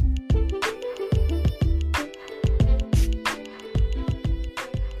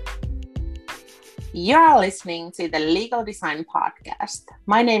You're listening to the Legal Design Podcast.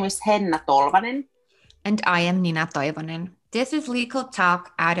 My name is Henna Tolvanen. And I am Nina Toivonen. This is Legal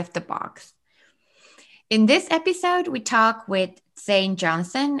Talk Out of the Box. In this episode, we talk with Zane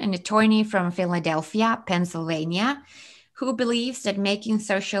Johnson, an attorney from Philadelphia, Pennsylvania, who believes that making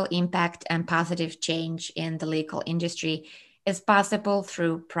social impact and positive change in the legal industry is possible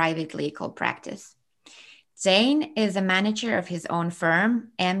through private legal practice. Zane is a manager of his own firm,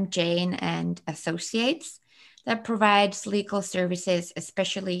 M. Jane and Associates, that provides legal services,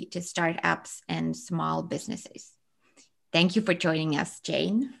 especially to startups and small businesses. Thank you for joining us,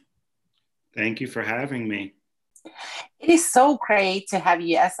 Jane. Thank you for having me. It is so great to have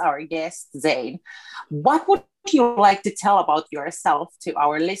you as our guest, Zane. What would you like to tell about yourself to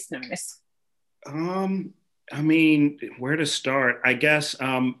our listeners? Where to start? I guess,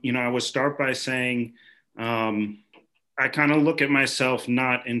 I would start by saying, I kind of look at myself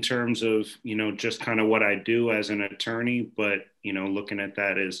not in terms of, just kind of what I do as an attorney, but, looking at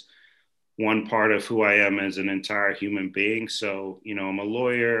that as one part of who I am as an entire human being. So, I'm a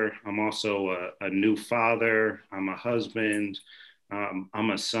lawyer. I'm also a new father. I'm a husband. I'm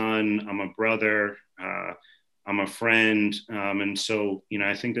a son. I'm a brother. I'm a friend. And so,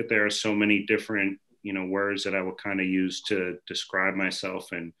 I think that there are so many different, words that I would kind of use to describe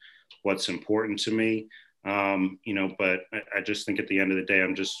myself and what's important to me. But I just think at the end of the day,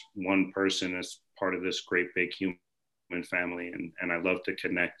 I'm just one person as part of this great big human family. And I love to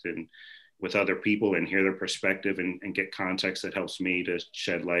connect with other people and hear their perspective and get context that helps me to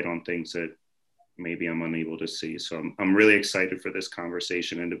shed light on things that maybe I'm unable to see. So I'm really excited for this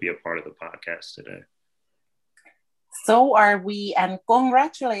conversation and to be a part of the podcast today. So are we, and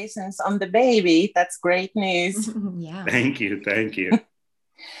congratulations on the baby. That's great news. Yeah. Thank you.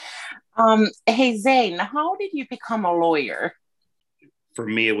 Hey, Zane, how did you become a lawyer? For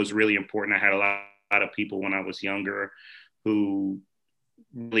me, it was really important. I had a lot of people when I was younger who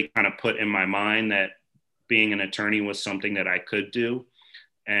really kind of put in my mind that being an attorney was something that I could do.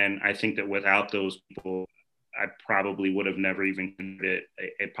 And I think that without those people, I probably would have never even considered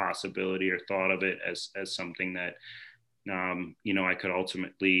it a possibility or thought of it as something that, I could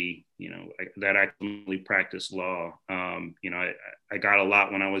ultimately, that I ultimately practice law. I got a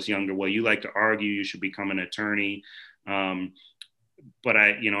lot when I was younger. Well, you like to argue, you should become an attorney. But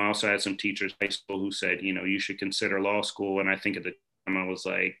I also had some teachers in high school who said, you should consider law school. And I think at the time I was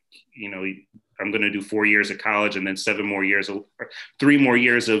like, I'm going to do 4 years of college and then 3 more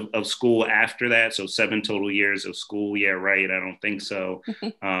years of school after that. So 7 total years of school. Yeah, right. I don't think so.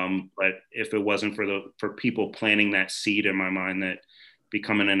 But if it wasn't for people planting that seed in my mind that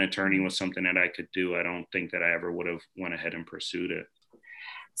becoming an attorney was something that I could do, I don't think that I ever would have went ahead and pursued it.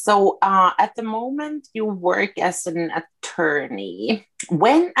 So at the moment you work as an attorney.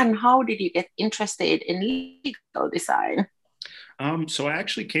 When and how did you get interested in legal design? So I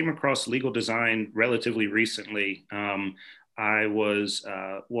actually came across legal design relatively recently. I was,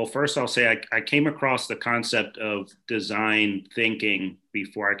 first I'll say I came across the concept of design thinking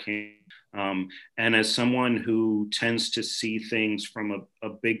before I came. And as someone who tends to see things from a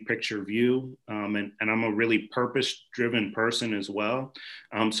big picture view, and I'm a really purpose-driven person as well.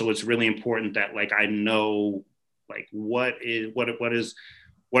 So it's really important that I know what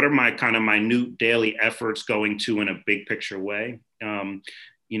are my kind of minute daily efforts going to in a big picture way.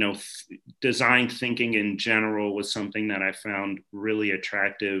 Design thinking in general was something that I found really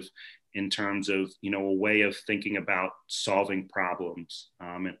attractive in terms of, a way of thinking about solving problems,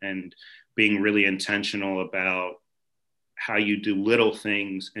 and being really intentional about how you do little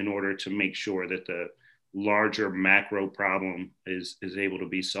things in order to make sure that the larger macro problem is able to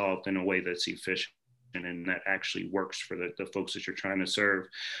be solved in a way that's efficient and that actually works for the folks that you're trying to serve.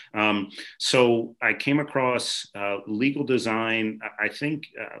 So I came across legal design, I think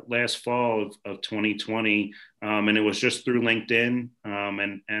last fall of 2020, and it was just through LinkedIn.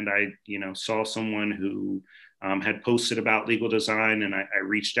 And I, saw someone who had posted about legal design, and I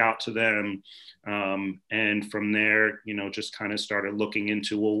reached out to them. And from there, just kind of started looking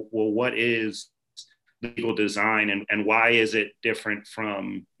into, well, what is legal design and why is it different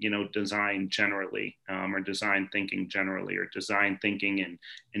from, design generally, or design thinking generally, or design thinking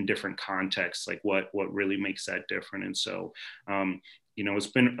in different contexts, like what really makes that different. And so, it's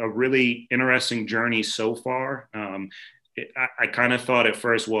been a really interesting journey so far. I kind of thought at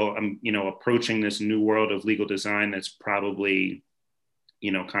first, well, I'm, approaching this new world of legal design that's probably,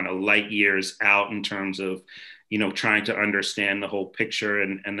 kind of light years out in terms of, trying to understand the whole picture.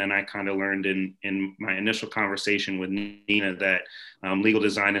 And then I kind of learned in my initial conversation with Nina that legal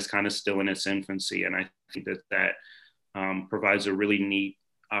design is kind of still in its infancy. And I think that provides a really neat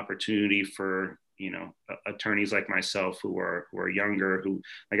opportunity for, attorneys like myself who are younger, who,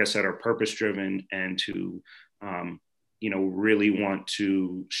 like I said, are purpose driven, and who really want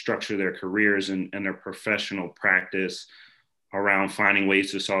to structure their careers and their professional practice around finding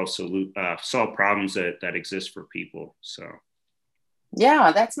ways to solve problems that exist for people. So.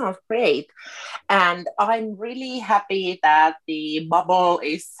 Yeah, that sounds great. And I'm really happy that the bubble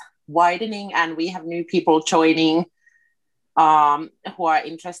is widening and we have new people joining who are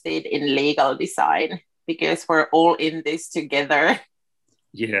interested in legal design, because we're all in this together.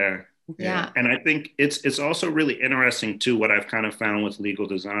 Yeah. Yeah. And I think it's also really interesting too, what I've kind of found with legal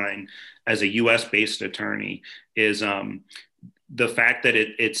design as a US based attorney is the fact that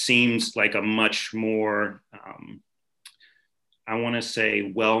it seems like a much more, I want to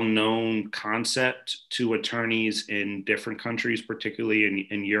say, well-known concept to attorneys in different countries, particularly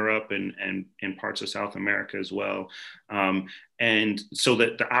in Europe and in parts of South America as well. And so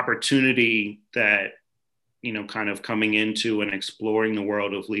that the opportunity that, kind of coming into and exploring the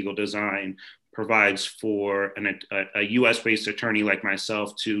world of legal design provides for a US-based attorney like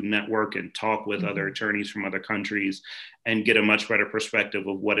myself to network and talk with other attorneys from other countries and get a much better perspective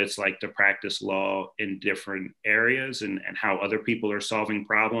of what it's like to practice law in different areas, and how other people are solving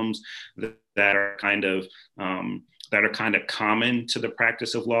problems that are kind of common to the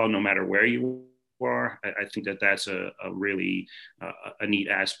practice of law, no matter where you are. I think that's a really a neat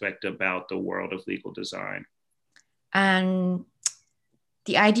aspect about the world of legal design. And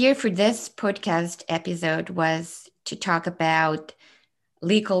the idea for this podcast episode was to talk about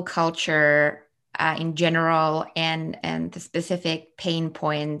legal culture in general, and the specific pain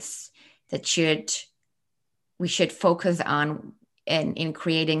points that we should focus on in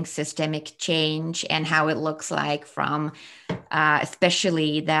creating systemic change, and how it looks like from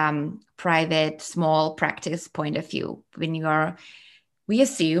especially the private small practice point of view, when you are, we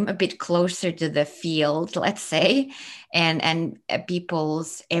assume, a bit closer to the field, let's say, and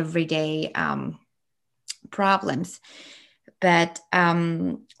people's everyday problems. But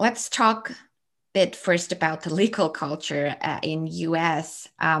let's talk a bit first about the legal culture in US.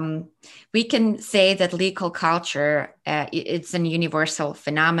 We can say that legal culture, it's an universal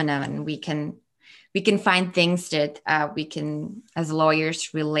phenomenon, and we can find things that we can, as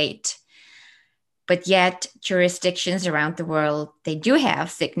lawyers, relate. But yet jurisdictions around the world, they do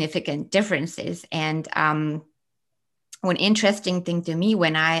have significant differences. And one interesting thing to me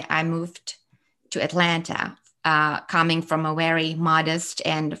when I moved to Atlanta, coming from a very modest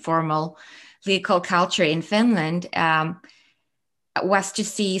and formal legal culture in Finland, was to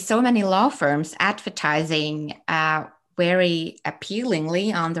see so many law firms advertising very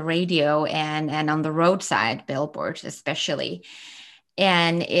appealingly on the radio and on the roadside billboards especially.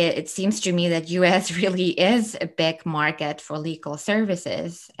 And it seems to me that US really is a big market for legal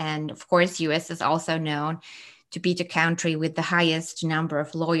services. And of course, US is also known to be the country with the highest number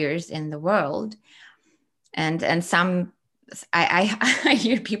of lawyers in the world. And some, I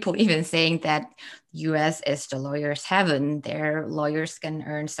hear people even saying that US is the lawyer's heaven. Their lawyers can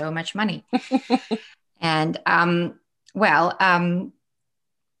earn so much money. And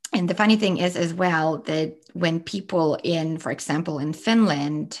and the funny thing is as well that when people in, for example, in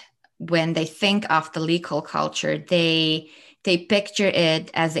Finland, when they think of the legal culture, they picture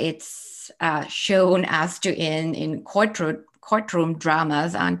it as it's shown as to in courtroom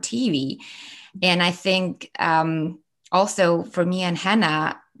dramas on TV. And I think also for me and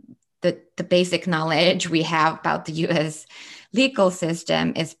Hannah, the basic knowledge we have about the US legal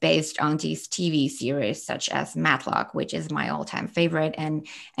system is based on these TV series such as Matlock, which is my all-time favorite, and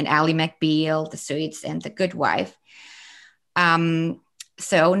Ally McBeal, The Suits, and The Good Wife.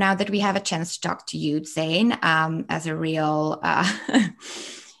 So now that we have a chance to talk to you, Zane, as a real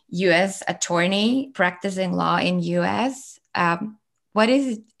US attorney practicing law in US, what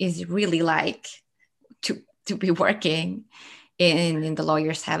is it really like to be working in the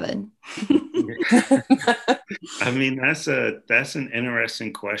lawyer's heaven? I mean, that's an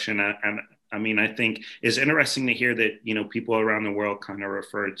interesting question. I mean, I think it's interesting to hear that, people around the world kind of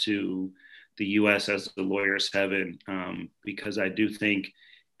refer to the US as the lawyer's heaven, because I do think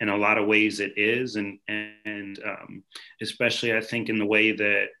in a lot of ways it is. And especially I think in the way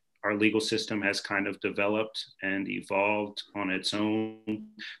that our legal system has kind of developed and evolved on its own,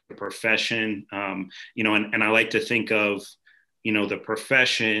 the profession, and I like to think of, the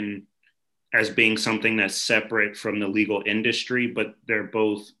profession as being something that's separate from the legal industry, but they're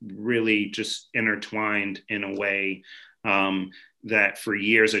both really just intertwined in a way that for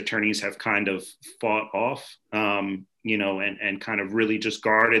years attorneys have kind of fought off, and kind of really just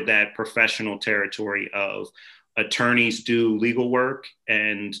guarded that professional territory of attorneys do legal work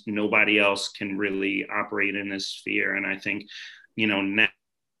and nobody else can really operate in this sphere. And I think,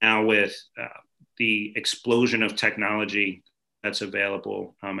 now with the explosion of technology that's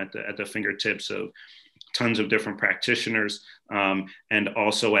available at the fingertips of tons of different practitioners, and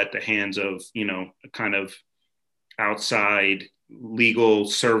also at the hands of, kind of outside legal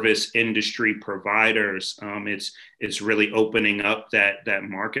service industry providers, it's really opening up that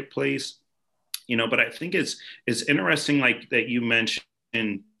marketplace. But I think it's interesting, like that you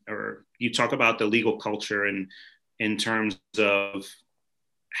mentioned, or you talk about the legal culture and in terms of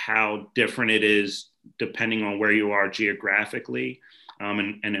how different it is depending on where you are geographically,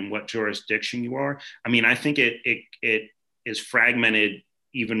 and in what jurisdiction you are. I mean, I think it is fragmented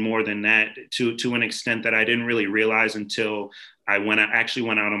even more than that, to an extent that I didn't really realize until I actually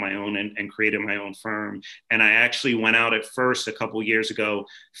went out on my own and created my own firm. And I actually went out at first a couple of years ago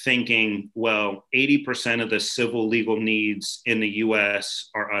thinking, well, 80% of the civil legal needs in the US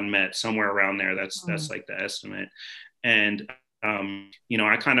are unmet, somewhere around there. That's like the estimate. And,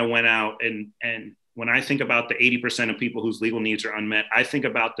 I kind of went out and when I think about the 80% of people whose legal needs are unmet, I think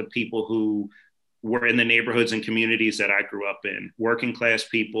about the people who were in the neighborhoods and communities that I grew up in, working class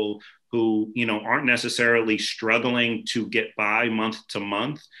people who, aren't necessarily struggling to get by month to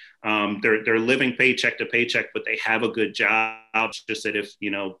month. They're living paycheck to paycheck, but they have a good job. It's just that if,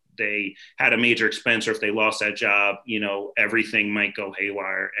 they had a major expense or if they lost that job, everything might go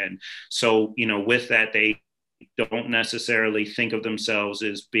haywire. And so, with that, they don't necessarily think of themselves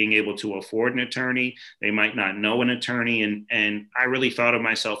as being able to afford an attorney. They might not know an attorney. And I really thought of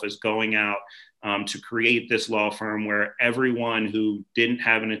myself as going out to create this law firm where everyone who didn't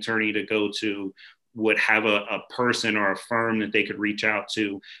have an attorney to go to would have a person or a firm that they could reach out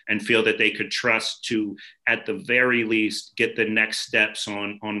to and feel that they could trust to, at the very least, get the next steps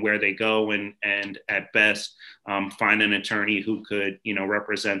on where they go, and at best, find an attorney who could,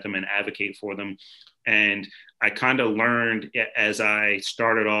 represent them and advocate for them. And I kind of learned as I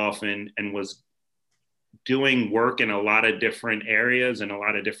started off and was doing work in a lot of different areas and a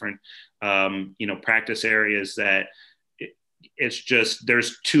lot of different, practice areas, that it's just,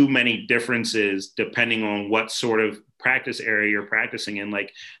 there's too many differences depending on what sort of practice area you're practicing in.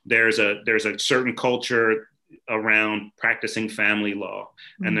 Like there's a certain culture around practicing family law,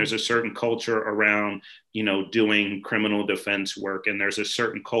 and there's a certain culture around, doing criminal defense work, and there's a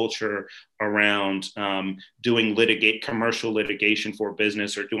certain culture around doing commercial litigation for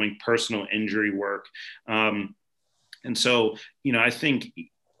business, or doing personal injury work. And so, I think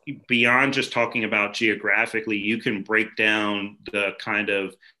beyond just talking about geographically, you can break down the kind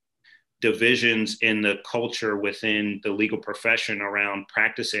of divisions in the culture within the legal profession around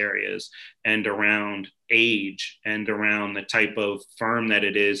practice areas and around age and around the type of firm that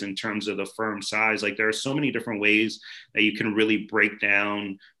it is in terms of the firm size. Like there are so many different ways that you can really break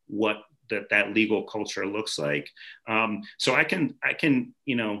down what that legal culture looks like. So I can,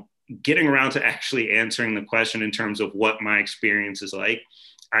 getting around to actually answering the question in terms of what my experience is like,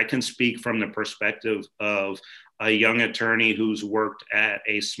 I can speak from the perspective of a young attorney who's worked at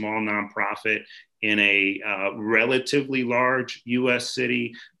a small nonprofit in a relatively large US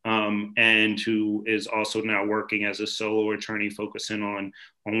city, and who is also now working as a solo attorney, focusing on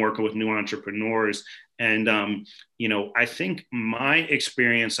working with new entrepreneurs. And, I think my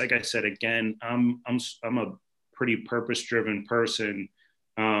experience, like I said, again, I'm a pretty purpose-driven person.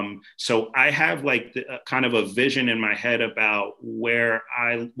 So I have like kind of a vision in my head about where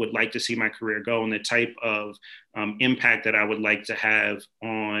I would like to see my career go and the type of impact that I would like to have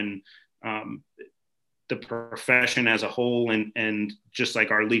on the profession as a whole, and just like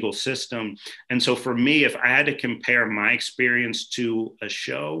our legal system. And so for me, if I had to compare my experience to a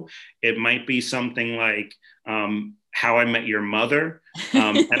show, it might be something like How I Met Your Mother.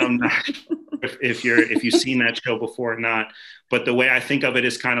 And I'm not if you've seen that show before or not, but the way I think of it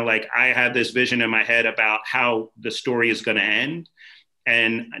is kind of like I have this vision in my head about how the story is going to end,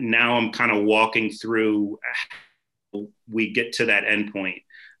 and now I'm kind of walking through how we get to that end point.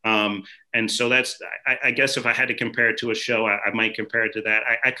 And so that's, I guess if I had to compare it to a show, I might compare it to that.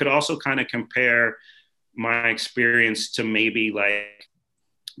 I could also kind of compare my experience to maybe like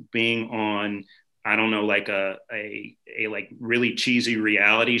being on, I don't know, like a like really cheesy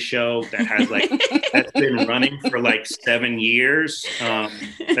reality show that has like, that's been running for like 7 years.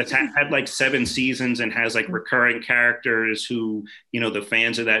 That's had like 7 seasons and has like recurring characters who, the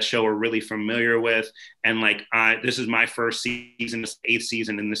fans of that show are really familiar with. And like, this is my first season, this 8th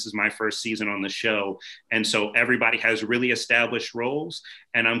season, and this is my first season on the show. And so everybody has really established roles,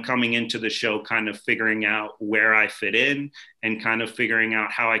 and I'm coming into the show kind of figuring out where I fit in and kind of figuring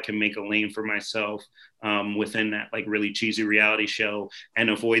out how I can make a lane for myself myself within that like really cheesy reality show, and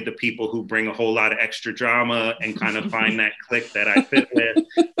avoid the people who bring a whole lot of extra drama and kind of find that clique that I fit with.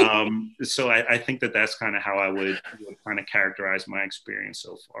 So I think that that's kind of how I would kind of characterize my experience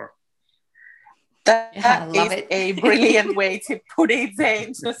so far. That is a brilliant way to put it,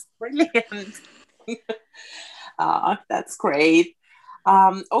 Zane. Just brilliant. That's great.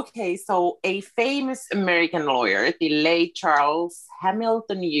 Okay, so a famous American lawyer, the late Charles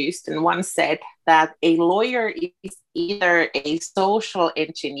Hamilton Houston, once said that a lawyer is either a social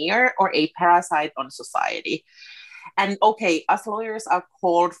engineer or a parasite on society. And okay, us lawyers are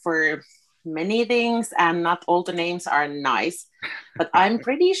called for many things, and not all the names are nice. But I'm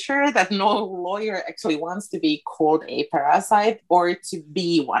pretty sure that no lawyer actually wants to be called a parasite or to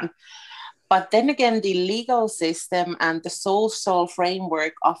be one. But then again, the legal system and the social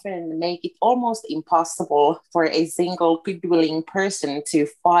framework often make it almost impossible for a single good-willing person to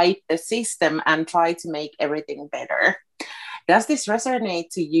fight the system and try to make everything better. Does this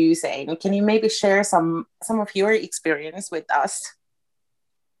resonate to you, Zane? Can you maybe share some of your experience with us?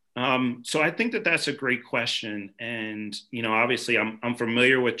 So I think that that's a great question. And, obviously I'm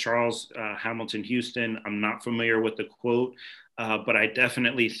familiar with Charles Hamilton Houston. I'm not familiar with the quote, but I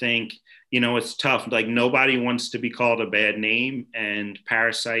definitely think, it's tough. Like nobody wants to be called a bad name, and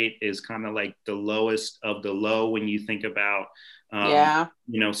parasite is kind of like the lowest of the low when you think about, a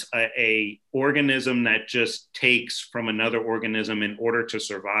organism that just takes from another organism in order to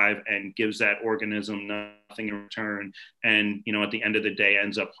survive and gives that organism nothing in return. And, at the end of the day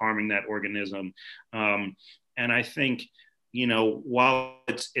ends up harming that organism. And I think, while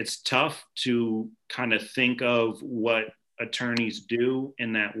it's tough to kind of think of what attorneys do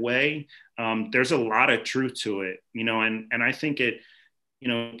in that way, there's a lot of truth to it, and I think it,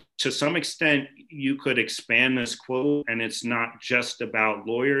 to some extent you could expand this quote, and it's not just about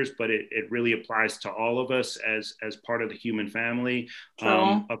lawyers, but it really applies to all of us as part of the human family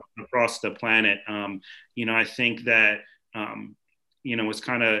across the planet. I think that, it's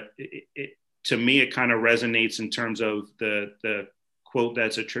kind of, to me, it kind of resonates in terms of the quote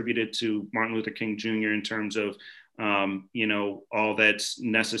that's attributed to Martin Luther King Jr. in terms of, all that's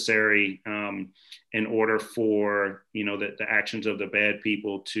necessary in order for, the actions of the bad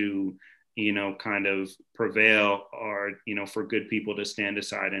people to, kind of prevail, or, for good people to stand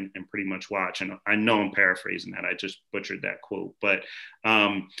aside and pretty much watch. And I know I'm paraphrasing that. I just butchered that quote. But,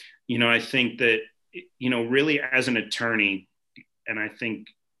 I think that, really as an attorney, and I think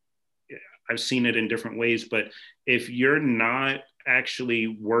I've seen it in different ways, but if you're not actually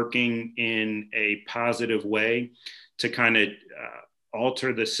working in a positive way to kind of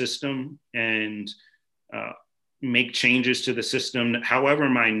alter the system and make changes to the system, however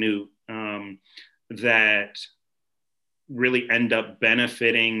minute, that really end up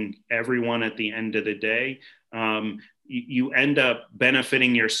benefiting everyone at the end of the day, you end up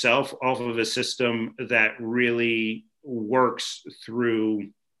benefiting yourself off of a system that really works through,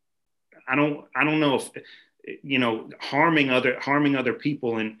 I don't know if, harming other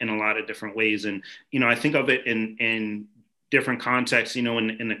people in a lot of different ways. And, I think of it in different contexts, in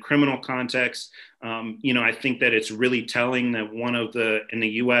the criminal context. I think that it's really telling that in the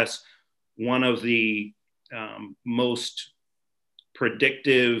US, one of the most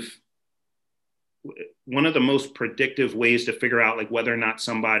predictive ways to figure out like whether or not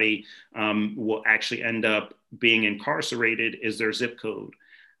somebody will actually end up being incarcerated is their zip code.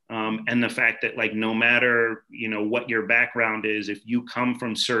 And the fact that like, no matter, what your background is, if you come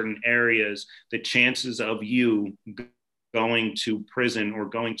from certain areas, the chances of you going to prison or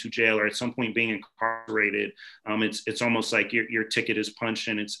going to jail or at some point being incarcerated, it's almost like your ticket is punched,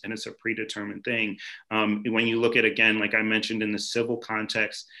 and it's a predetermined thing. When you look at, again, like I mentioned in the civil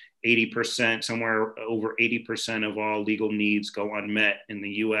context, 80%, somewhere over 80% of all legal needs go unmet in the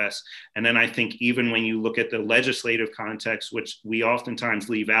US. And then I think even when you look at the legislative context, which we oftentimes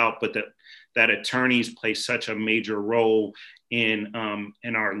leave out, but that attorneys play such a major role in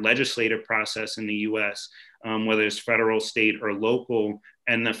our legislative process in the US, whether it's federal, state, or local.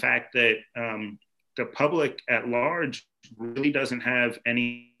 And the fact that the public at large really doesn't have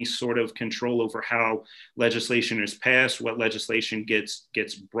any sort of control over how legislation is passed, what legislation gets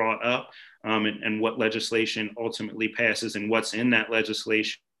brought up, and what legislation ultimately passes and what's in that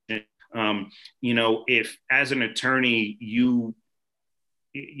legislation. If as an attorney, you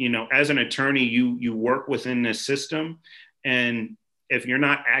work within this system, and if you're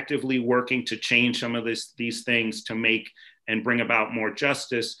not actively working to change some of these things to make and bring about more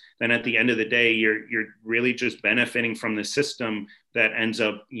justice, then at the end of the day, you're really just benefiting from the system that ends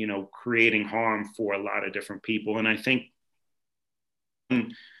up, creating harm for a lot of different people. And I think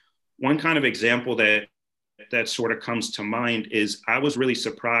one kind of example that sort of comes to mind is I was really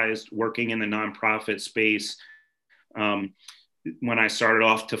surprised working in the nonprofit space when I started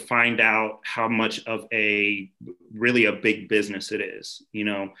off to find out how much of really a big business it is. You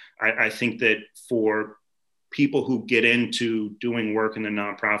know, I think that for people who get into doing work in the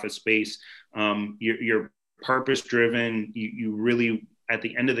nonprofit space, you're purpose driven. You really, at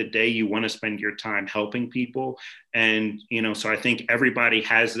the end of the day, you want to spend your time helping people. And, you know, so I think everybody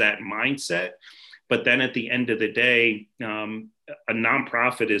has that mindset. But then at the end of the day, a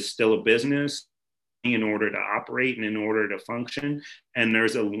nonprofit is still a business in order to operate and in order to function. And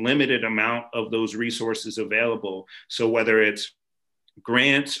there's a limited amount of those resources available. So whether it's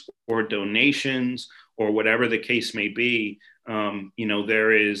grants or donations or whatever the case may be, you know,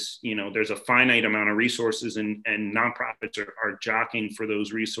 there's a finite amount of resources, and nonprofits are jockeying for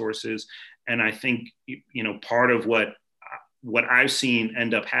those resources. And I think, you know, part of what I've seen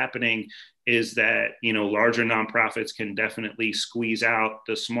end up happening is that, you know, larger nonprofits can definitely squeeze out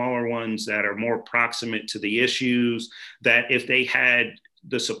the smaller ones that are more proximate to the issues, that if they had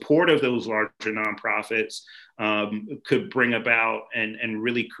the support of those larger nonprofits, could bring about and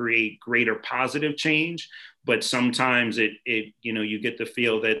really create greater positive change. But sometimes it you know, you get the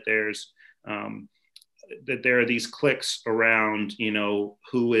feel that that there are these cliques around, you know,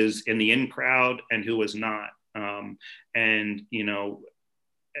 who is in the in crowd and who is not. And, you know,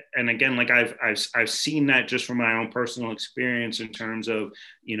 and again, like I've seen that just from my own personal experience in terms of,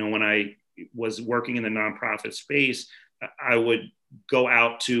 you know, when I was working in the nonprofit space, I would go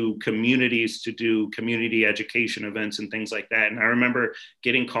out to communities to do community education events and things like that. And I remember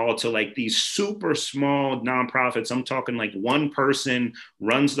getting called to like these super small nonprofits. I'm talking like one person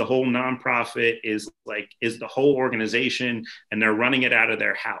runs the whole nonprofit, is the whole organization, and they're running it out of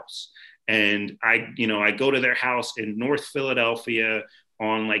their house. And I go to their house in North Philadelphia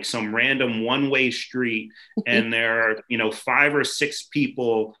on like some random one-way street, and there are, you know, 5 or 6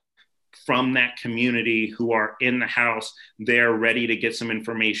 people from that community who are in the house. They're ready to get some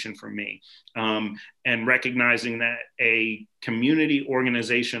information from me. And recognizing that a community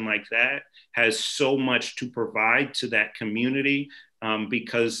organization like that has so much to provide to that community,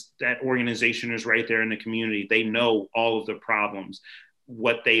 because that organization is right there in the community. They know all of the problems.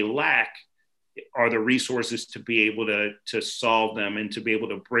 What they lack are the resources to be able to solve them and to be able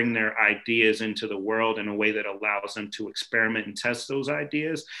to bring their ideas into the world in a way that allows them to experiment and test those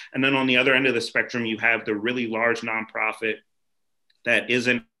ideas. And then on the other end of the spectrum, you have the really large nonprofit that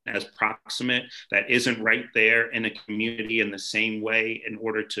isn't as proximate, that isn't right there in a community in the same way in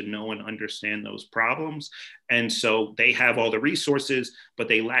order to know and understand those problems. And so they have all the resources, but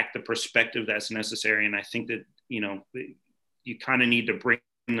they lack the perspective that's necessary. And I think that, you know, you kind of need to bring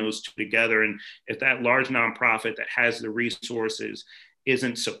those two together. And if that large nonprofit that has the resources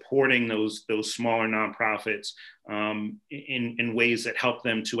isn't supporting those smaller nonprofits in ways that help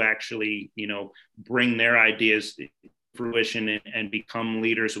them to actually, you know, bring their ideas to fruition and become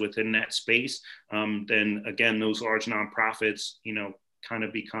leaders within that space, then again, those large nonprofits, you know, kind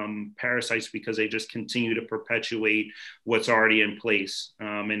of become parasites because they just continue to perpetuate what's already in place.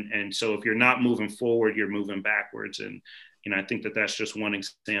 And so if you're not moving forward, you're moving backwards. And you know, I think that that's just one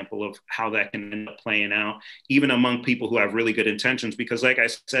example of how that can end up playing out, even among people who have really good intentions. Because like I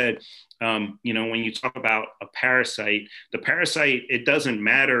said, you know, when you talk about a parasite, the parasite, it doesn't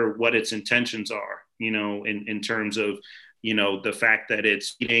matter what its intentions are, you know, in terms of, you know, the fact that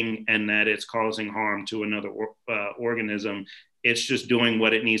it's eating and that it's causing harm to another organism. It's just doing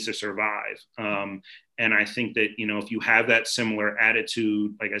what it needs to survive. And I think that, you know, if you have that similar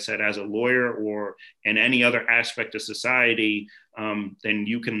attitude, like I said, as a lawyer or in any other aspect of society, then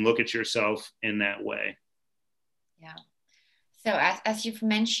you can look at yourself in that way. Yeah. So as you've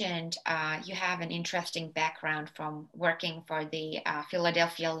mentioned, you have an interesting background from working for the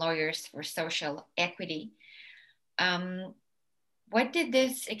Philadelphia Lawyers for Social Equity. What did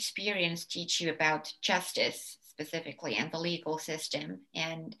this experience teach you about justice specifically and the legal system,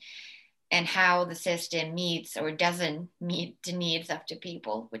 and how the system meets or doesn't meet the needs of the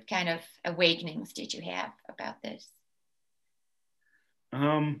people? What kind of awakenings did you have about this?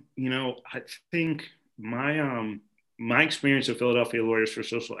 You know, I think my experience of Philadelphia Lawyers for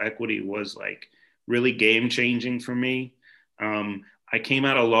Social Equity was like really game changing for me. I came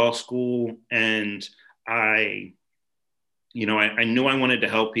out of law school and I knew I wanted to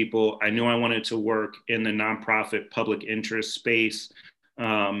help people. I knew I wanted to work in the nonprofit public interest space,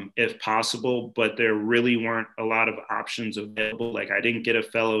 if possible, but there really weren't a lot of options available. Like I didn't get a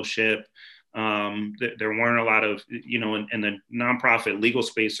fellowship. There weren't a lot of, you know, in the nonprofit legal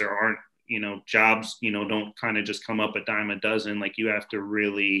space, there aren't, jobs, don't kind of just come up a dime a dozen. Like you have to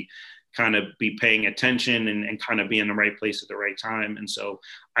really kind of be paying attention and kind of be in the right place at the right time. And so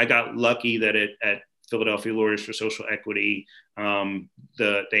I got lucky that at Philadelphia Lawyers for Social Equity,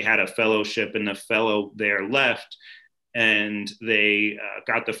 they had a fellowship, and the fellow there left, and they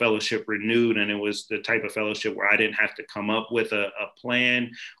got the fellowship renewed. And it was the type of fellowship where I didn't have to come up with a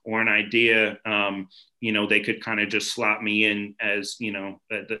plan or an idea. They could kind of just slot me in as,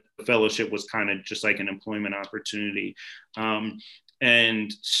 the fellowship was kind of just like an employment opportunity.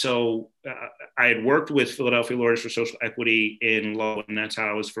 And so I had worked with Philadelphia Lawyers for Social Equity in law, and that's how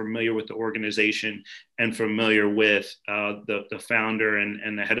I was familiar with the organization and familiar with the founder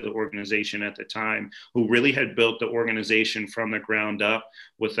and the head of the organization at the time, who really had built the organization from the ground up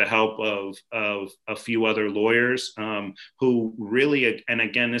with the help of a few other lawyers who really, and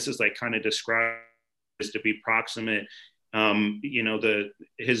again, this is like kind of described as to be proximate.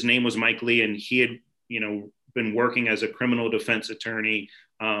 His name was Mike Lee, and he had, been working as a criminal defense attorney,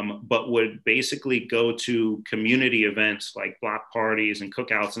 but would basically go to community events like block parties and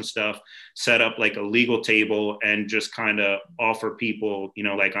cookouts and stuff, set up like a legal table and just kind of offer people,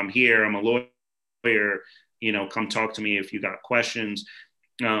 like, I'm here, I'm a lawyer, come talk to me if you got questions.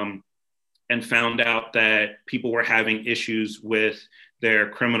 And found out that people were having issues with their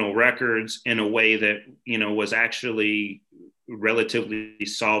criminal records in a way that, was actually relatively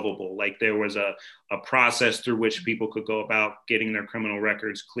solvable. Like there was a process through which people could go about getting their criminal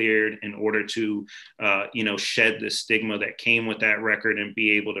records cleared in order to, shed the stigma that came with that record and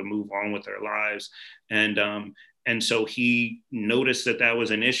be able to move on with their lives. And so he noticed that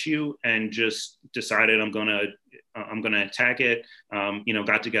was an issue and just decided, I'm going to attack it.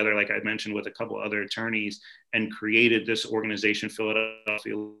 Got together, like I mentioned, with a couple other attorneys and created this organization,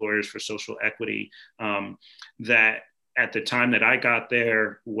 Philadelphia Lawyers for Social Equity, that at the time that I got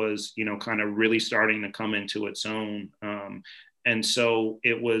there was, kind of really starting to come into its own. And so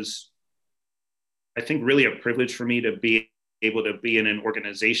it was, I think, really a privilege for me to be able to be in an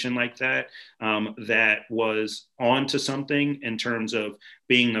organization like that, that was onto something in terms of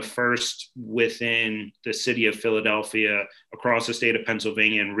being the first within the city of Philadelphia, across the state of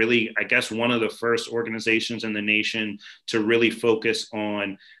Pennsylvania, and really, I guess, one of the first organizations in the nation to really focus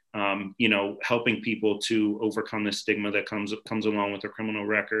on helping people to overcome the stigma that comes along with their criminal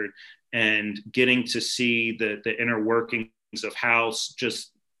record, and getting to see the inner workings of how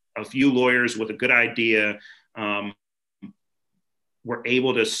just a few lawyers with a good idea were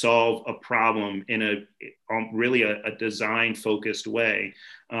able to solve a problem in a design focused way,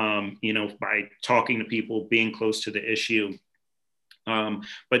 by talking to people, being close to the issue.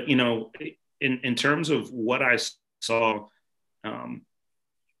 But in terms of what I saw,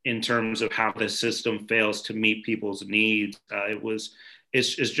 in terms of how the system fails to meet people's needs,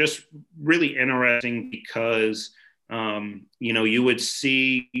 it's just really interesting because, you would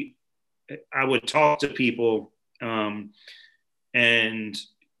see, I would talk to people, and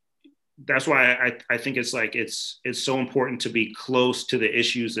that's why I think it's like, it's so important to be close to the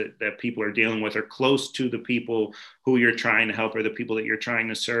issues that people are dealing with, or close to the people who you're trying to help, or the people that you're trying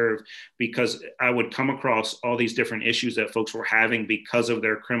to serve, because I would come across all these different issues that folks were having because of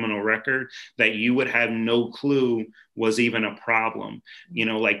their criminal record that you would have no clue was even a problem.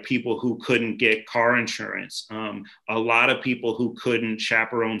 Like people who couldn't get car insurance, a lot of people who couldn't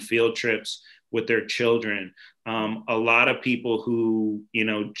chaperone field trips with their children, a lot of people who,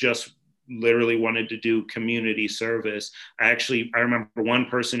 just literally wanted to do community service. I remember one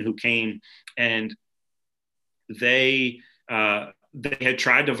person who came, and they had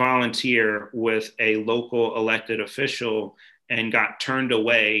tried to volunteer with a local elected official and got turned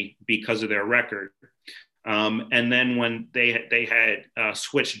away because of their record. And then when they had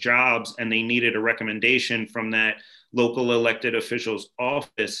switched jobs and they needed a recommendation from that local elected official's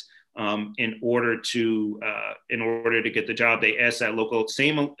office, in order to get the job, they asked that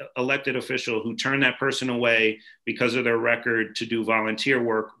same elected official who turned that person away because of their record to do volunteer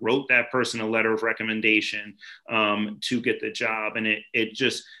work, wrote that person a letter of recommendation to get the job. And it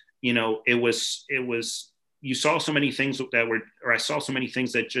just, it was, you saw so many things I saw so many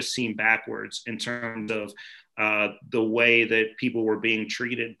things that just seemed backwards in terms of the way that people were being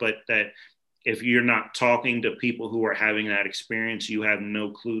treated, but that if you're not talking to people who are having that experience, you have no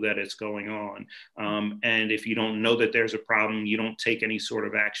clue that it's going on. And if you don't know that there's a problem, you don't take any sort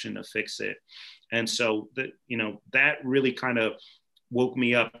of action to fix it. And so that really kind of woke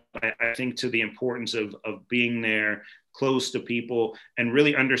me up, I think, to the importance of being there close to people and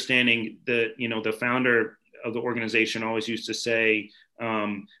really understanding that, the founder of the organization always used to say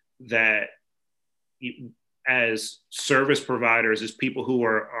that as service providers, as people who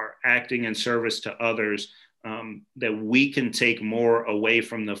are acting in service to others, that we can take more away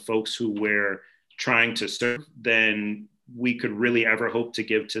from the folks who we're trying to serve than we could really ever hope to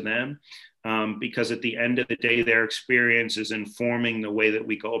give to them. Because at the end of the day, their experience is informing the way that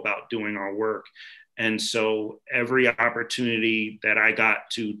we go about doing our work. And so every opportunity that I got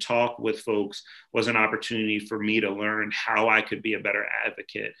to talk with folks was an opportunity for me to learn how I could be a better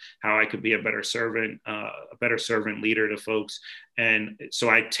advocate, how I could be a better servant leader to folks. And so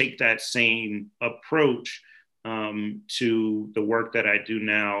I take that same approach to the work that I do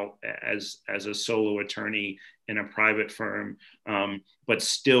now as a solo attorney in a private firm, but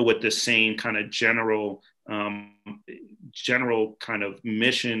still with the same kind of general kind of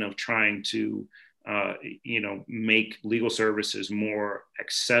mission of trying to make legal services more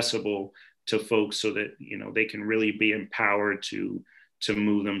accessible to folks so that, they can really be empowered to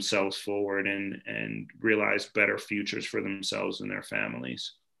move themselves forward and realize better futures for themselves and their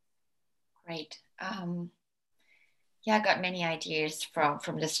families. Great. I got many ideas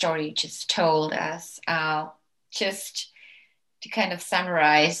from the story you just told us. Just to kind of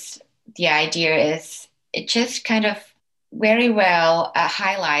summarize, the idea is it just kind of very well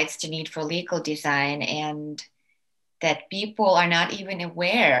highlights the need for legal design, and that people are not even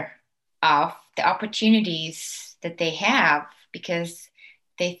aware of the opportunities that they have because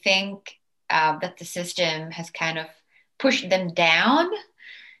they think that the system has kind of pushed them down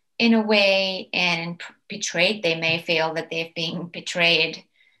in a way and betrayed. They may feel that they've been betrayed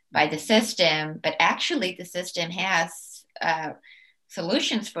by the system, but actually the system has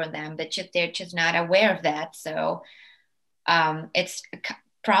solutions for them, but they're just not aware of that. So it's a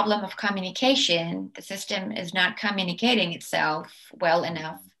problem of communication. The system is not communicating itself well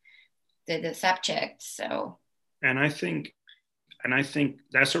enough to the subject. So, and I think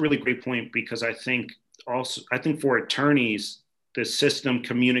that's a really great point, because I think for attorneys, the system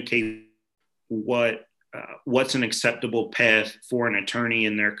communicates what's an acceptable path for an attorney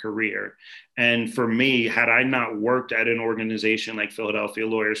in their career. And for me, had I not worked at an organization like Philadelphia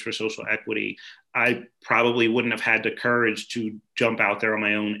Lawyers for Social Equity, I probably wouldn't have had the courage to jump out there on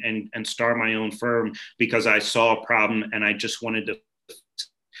my own and start my own firm, because I saw a problem and I just wanted to,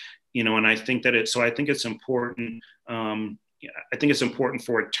 and I think that I think it's important. I think it's important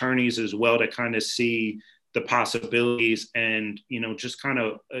for attorneys as well to kind of see the possibilities and, just kind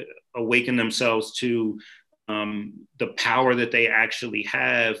of awaken themselves to the power that they actually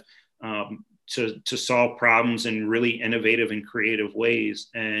have to solve problems in really innovative and creative ways.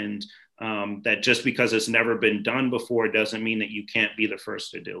 And that just because it's never been done before doesn't mean that you can't be the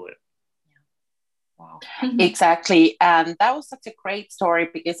first to do it. Wow. Exactly. And that was such a great story,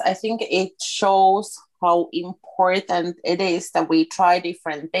 because I think it shows how important it is that we try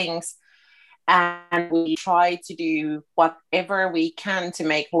different things and we try to do whatever we can to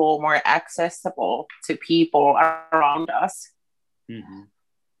make law more accessible to people around us. Mm-hmm.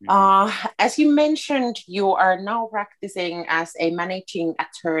 Mm-hmm. As you mentioned, you are now practicing as a managing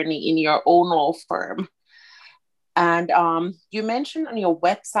attorney in your own law firm. And you mentioned on your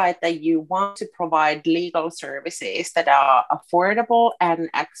website that you want to provide legal services that are affordable and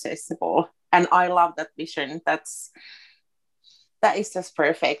accessible. And I love that vision. That is just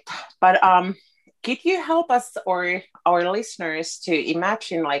perfect. But could you help us or our listeners to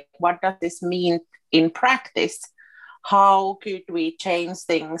imagine, what does this mean in practice? How could we change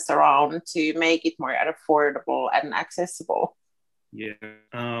things around to make it more affordable and accessible? Yeah,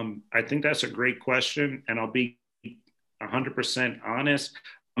 I think that's a great question. And I'll be 100% honest.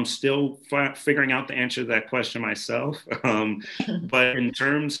 I'm still figuring out the answer to that question myself. But in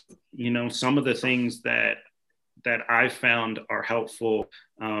terms, some of the things that I found are helpful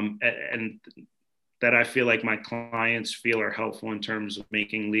and that I feel like my clients feel are helpful in terms of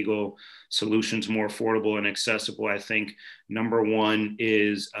making legal solutions more affordable and accessible, I think number one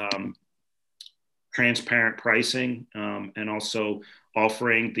is transparent pricing and also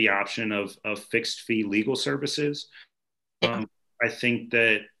offering the option of fixed fee legal services. I think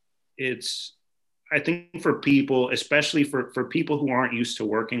that I think for people, especially for people who aren't used to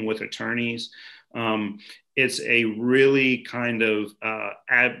working with attorneys, it's a really kind of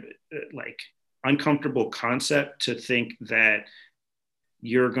uncomfortable concept to think that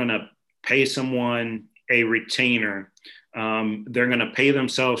you're going to pay someone a retainer. They're going to pay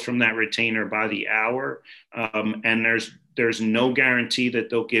themselves from that retainer by the hour. And there's no guarantee that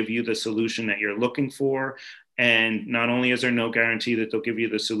they'll give you the solution that you're looking for. And not only is there no guarantee that they'll give you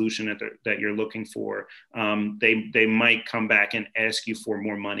the solution that you're looking for, they might come back and ask you for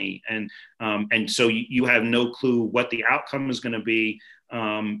more money. And so you have no clue what the outcome is going to be,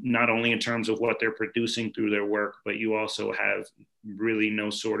 not only in terms of what they're producing through their work, but you also have really no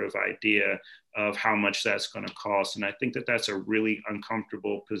sort of idea of how much that's going to cost. And I think that that's a really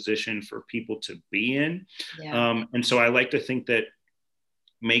uncomfortable position for people to be in. Yeah. And so I like to think that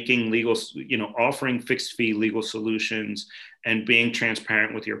making legal, offering fixed fee legal solutions and being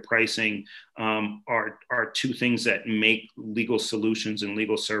transparent with your pricing are two things that make legal solutions and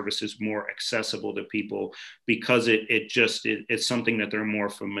legal services more accessible to people, because it's something that they're more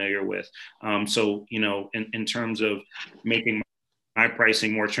familiar with. So, in terms of making my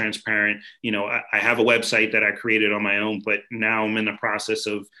pricing more transparent, I have a website that I created on my own, but now I'm in the process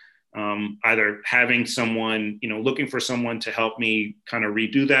of either having someone, looking for someone to help me kind of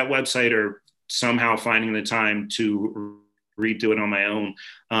redo that website, or somehow finding the time to redo it on my own.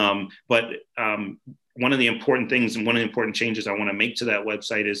 But one of the important things and one of the important changes I want to make to that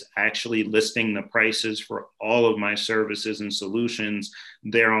website is actually listing the prices for all of my services and solutions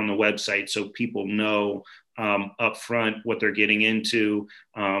there on the website, so people know upfront what they're getting into,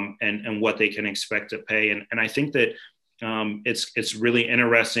 and what they can expect to pay. And I think that it's really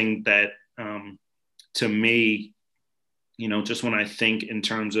interesting that to me, just when I think in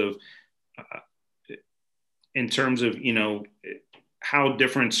terms of how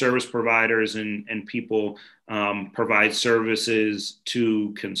different service providers and people provide services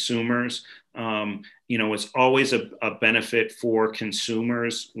to consumers, it's always a benefit for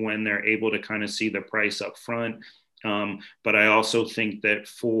consumers when they're able to kind of see the price up front. But I also think that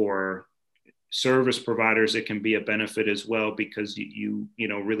for service providers, it can be a benefit as well, because you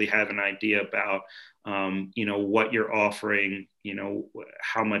really have an idea about what you're offering,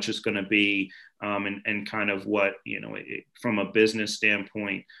 how much it's going to be, and kind of what, from a business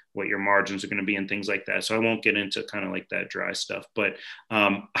standpoint, what your margins are going to be and things like that. So I won't get into kind of like that dry stuff, but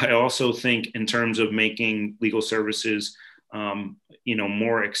I also think in terms of making legal services,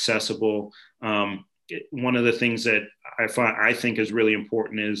 more accessible, one of the things that I think is really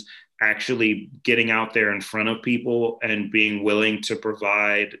important is actually getting out there in front of people and being willing to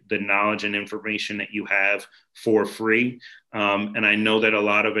provide the knowledge and information that you have for free. And I know that a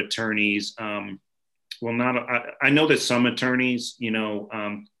lot of attorneys, I know that some attorneys,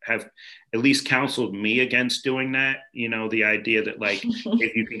 have at least counseled me against doing that. The idea that like,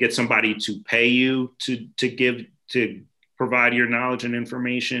 if you can get somebody to pay you to provide your knowledge and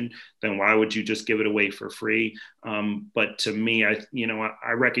information, then why would you just give it away for free? But to me,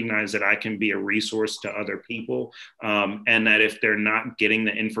 I recognize that I can be a resource to other people, and that if they're not getting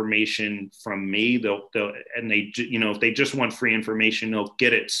the information from me, if they just want free information, they'll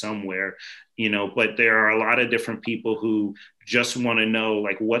get it somewhere. But there are a lot of different people who just want to know,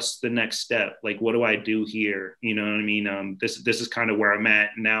 like, what's the next step? Like, what do I do here? You know what I mean? This is kind of where I'm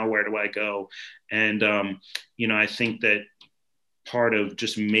at now. Where do I go? And, I think that part of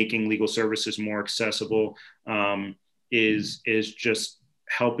just making legal services more accessible is just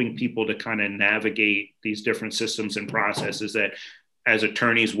helping people to kind of navigate these different systems and processes that as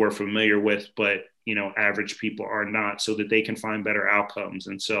attorneys we're familiar with, but, average people are not, so that they can find better outcomes.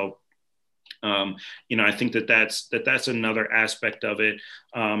 And so, I think that's another aspect of it.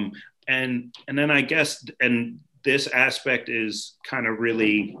 And then I guess, and this aspect is kind of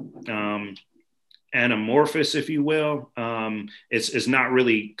really anamorphous, if you will. It's not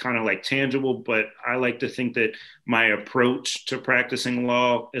really kind of like tangible, but I like to think that my approach to practicing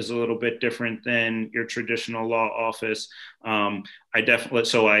law is a little bit different than your traditional law office. I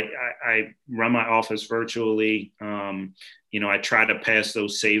run my office virtually. I try to pass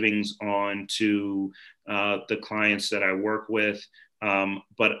those savings on to the clients that I work with.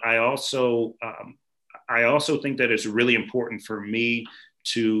 But I also think that it's really important for me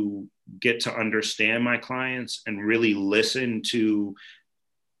to get to understand my clients and really listen to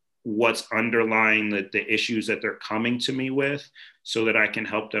what's underlying the issues that they're coming to me with, so that I can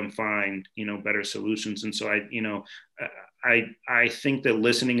help them find, better solutions. And so I think that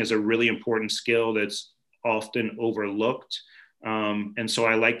listening is a really important skill that's often overlooked. And so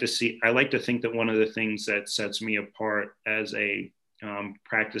I like to think that one of the things that sets me apart as a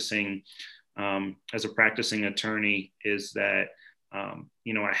practicing attorney is that,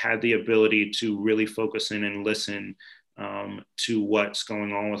 I had the ability to really focus in and listen to what's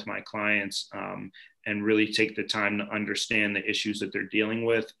going on with my clients, and really take the time to understand the issues that they're dealing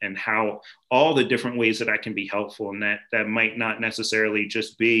with, and how all the different ways that I can be helpful. And that might not necessarily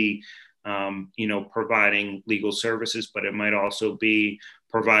just be, providing legal services, but it might also be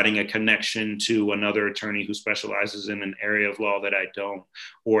providing a connection to another attorney who specializes in an area of law that I don't,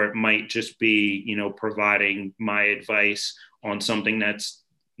 or it might just be, providing my advice on something that's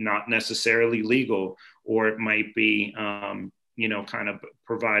not necessarily legal, or it might be, kind of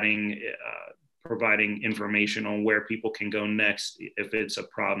providing information on where people can go next if it's a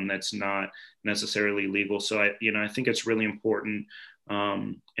problem that's not necessarily legal. So I think it's really important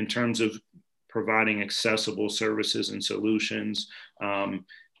in terms of providing accessible services and solutions, to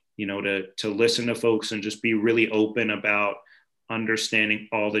listen to folks and just be really open about understanding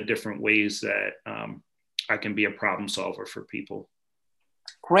all the different ways that I can be a problem solver for people.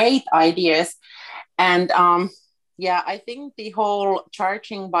 Great ideas. And I think the whole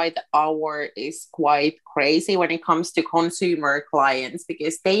charging by the hour is quite crazy when it comes to consumer clients,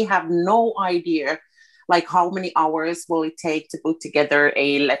 because they have no idea like how many hours will it take to put together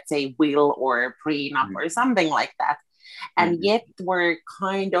a, let's say, will or prenup or something like that. And yet we're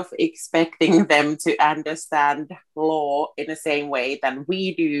kind of expecting them to understand law in the same way than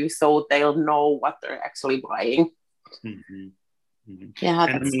we do, so they'll know what they're actually buying. Yeah,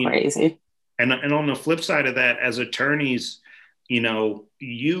 that's crazy. And on the flip side of that, as attorneys,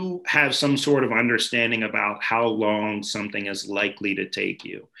 you have some sort of understanding about how long something is likely to take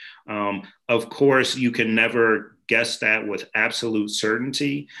you. Of course, you can never guess that with absolute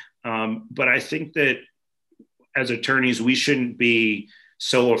certainty. But I think that as attorneys, we shouldn't be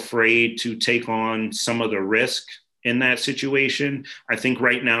so afraid to take on some of the risk in that situation. I think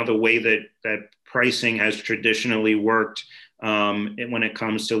right now, the way that pricing has traditionally worked when it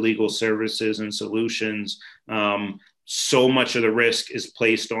comes to legal services and solutions, so much of the risk is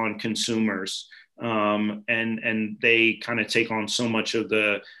placed on consumers, and they kind of take on so much of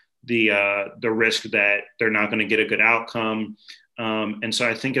the risk that they're not going to get a good outcome. And so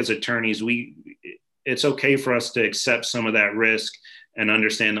I think as attorneys, it's okay for us to accept some of that risk and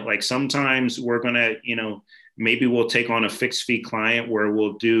understand that, like, sometimes we're going to, maybe we'll take on a fixed fee client where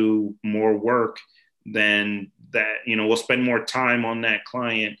we'll do more work than that, we'll spend more time on that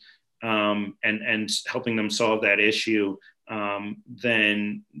client and helping them solve that issue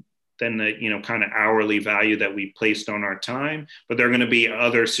than the, kind of hourly value that we placed on our time. But there are going to be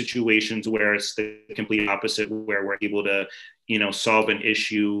other situations where it's the complete opposite, where we're able to, solve an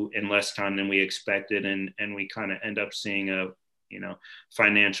issue in less time than we expected. And we kind of end up seeing a,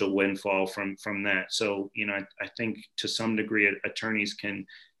 financial windfall from that. So, I think to some degree, attorneys can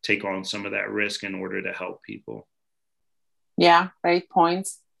take on some of that risk in order to help people. Yeah, great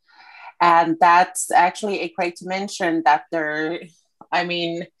points. And that's actually a great to mention that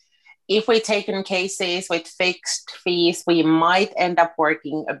if we take in cases with fixed fees, we might end up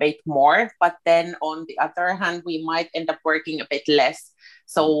working a bit more, but then on the other hand, we might end up working a bit less.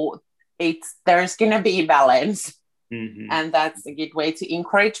 So there's going to be balance. And that's a good way to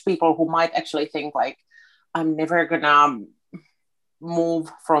encourage people who might actually think like, I'm never going to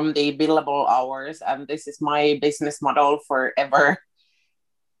move from the billable hours, and this is my business model forever.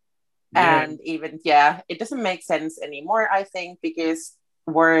 Yeah. And even, it doesn't make sense anymore, I think, because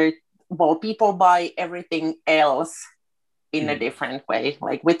people buy everything else in a different way,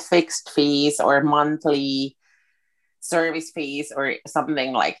 like with fixed fees or monthly service fees or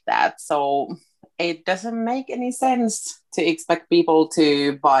something like that. So it doesn't make any sense to expect people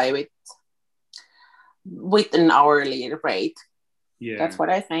to buy with an hourly rate. Yeah, that's what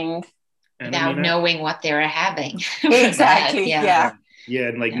I think. Without knowing what they're having. Exactly. Yeah,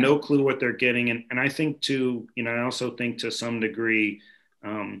 and no clue what they're getting. And I think I also think to some degree,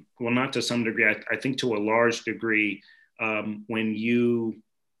 not to some degree, I think to a large degree, when you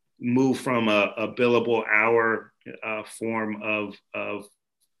move from a billable hour form of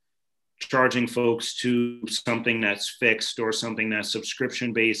charging folks to something that's fixed or something that's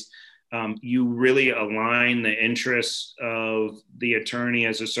subscription based, you really align the interests of the attorney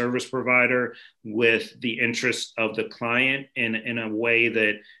as a service provider with the interests of the client in a way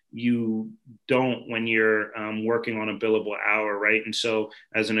that you don't when you're working on a billable hour, right? And so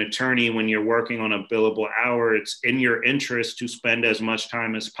as an attorney, when you're working on a billable hour, it's in your interest to spend as much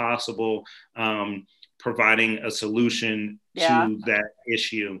time as possible providing a solution to that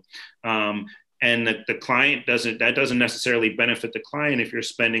issue. And the client doesn't necessarily benefit the client if you're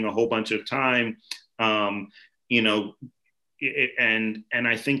spending a whole bunch of time, and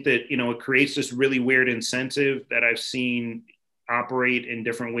I think that, it creates this really weird incentive that I've seen operate in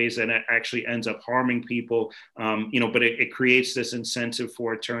different ways that it actually ends up harming people, but it creates this incentive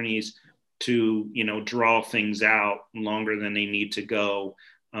for attorneys to, draw things out longer than they need to go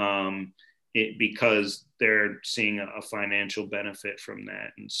because they're seeing a financial benefit from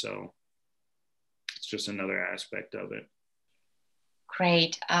that. And so, just another aspect of it.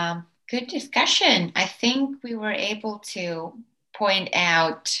 Great. Good discussion. I think we were able to point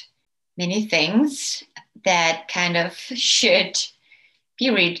out many things that kind of should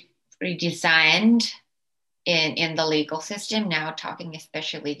be redesigned in the legal system, now talking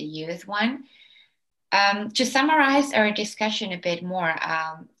especially the youth one. To summarize our discussion a bit more,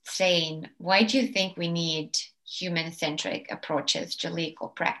 Zane, why do you think we need human-centric approaches to legal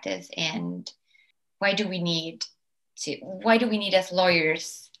practice, and why do we need as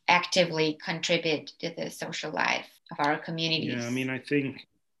lawyers actively contribute to the social life of our communities? Yeah, I mean, I think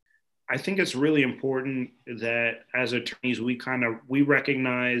it's really important that as attorneys, we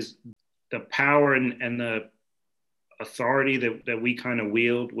recognize the power and the authority that we kind of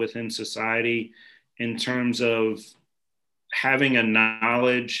wield within society in terms of having a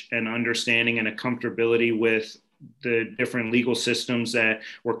knowledge and understanding and a comfortability with the different legal systems that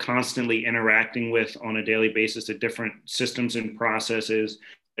we're constantly interacting with on a daily basis, the different systems and processes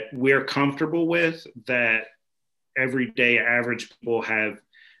that we're comfortable with, that everyday average people have,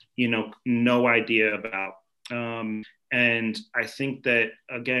 no idea about. And I think that,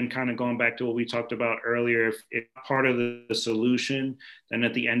 again, kind of going back to what we talked about earlier, if part of the solution, then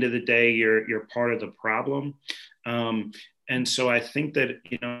at the end of the day, you're part of the problem. And so I think that,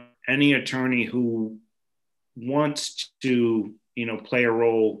 any attorney who wants to, play a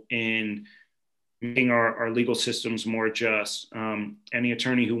role in making our legal systems more just, any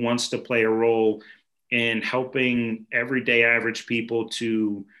attorney who wants to play a role in helping everyday average people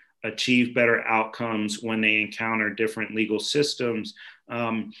to achieve better outcomes when they encounter different legal systems.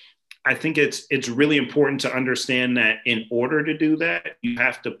 I think it's really important to understand that in order to do that, you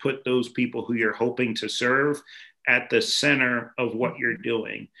have to put those people who you're hoping to serve at the center of what you're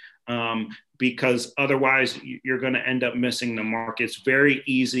doing. Because otherwise you're going to end up missing the mark. It's very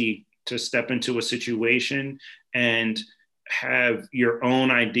easy to step into a situation and have your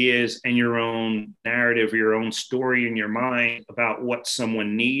own ideas and your own narrative, your own story in your mind about what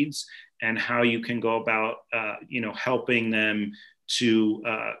someone needs and how you can go about, helping them to,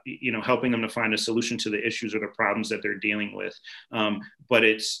 helping them to find a solution to the issues or the problems that they're dealing with. But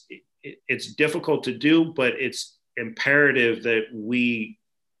it's difficult to do, but it's imperative that we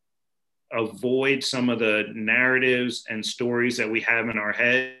avoid some of the narratives and stories that we have in our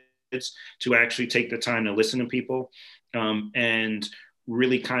heads to actually take the time to listen to people. And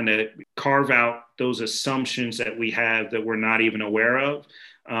really kind of carve out those assumptions that we have that we're not even aware of,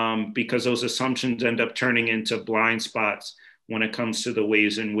 because those assumptions end up turning into blind spots when it comes to the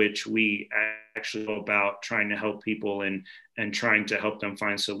ways in which we actually go about trying to help people and trying to help them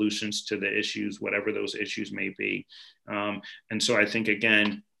find solutions to the issues, whatever those issues may be. And so I think,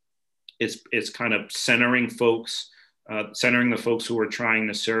 again, it's kind of centering the folks who are trying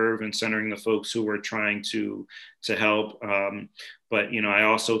to serve and centering the folks who are trying to help. But, I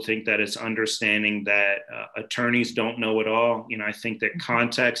also think that it's understanding that attorneys don't know it all. I think that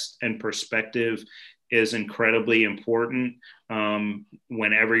context and perspective is incredibly important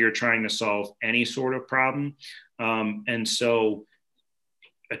whenever you're trying to solve any sort of problem. And so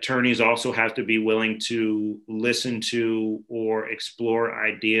attorneys also have to be willing to listen to or explore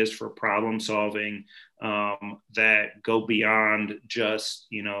ideas for problem solving that go beyond just,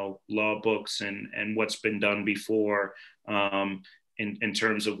 law books and what's been done before in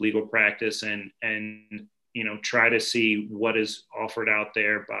terms of legal practice, and try to see what is offered out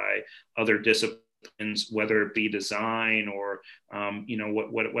there by other disciplines, whether it be design or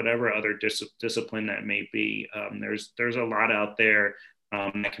whatever other discipline that may be. There's a lot out there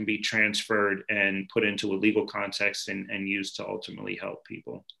that can be transferred and put into a legal context and used to ultimately help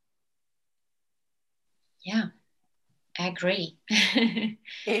people. Yeah, I agree.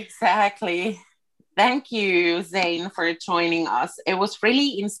 Exactly. Thank you, Zane, for joining us. It was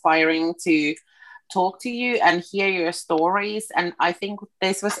really inspiring to talk to you and hear your stories. And I think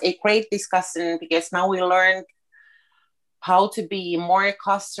this was a great discussion because now we learned how to be more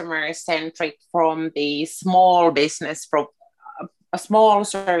customer-centric from the small business, from a small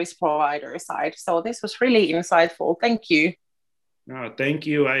service provider side. So this was really insightful. Thank you. No, thank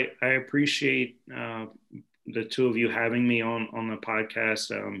you. I appreciate the two of you having me on the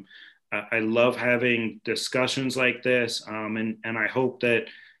podcast. I love having discussions like this. And I hope that,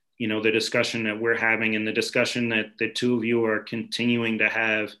 the discussion that we're having and the discussion that the two of you are continuing to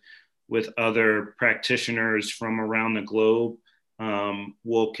have with other practitioners from around the globe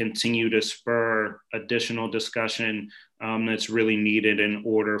will continue to spur for additional discussion that's really needed in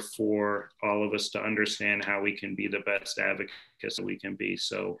order for all of us to understand how we can be the best advocates that we can be.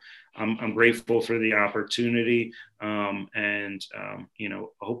 So I'm grateful for the opportunity, and you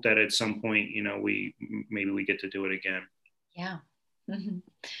know, I hope that at some point, you know, we get to do it again. Yeah.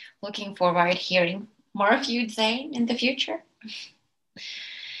 Looking forward hearing more of you, Zane, in the future.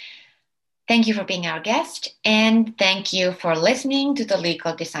 Thank you for being our guest, and thank you for listening to the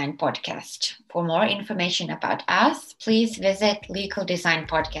Legal Design Podcast. For more information about us, please visit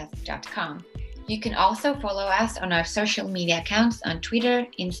legaldesignpodcast.com. You can also follow us on our social media accounts on Twitter,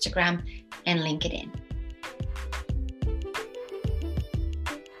 Instagram, and LinkedIn.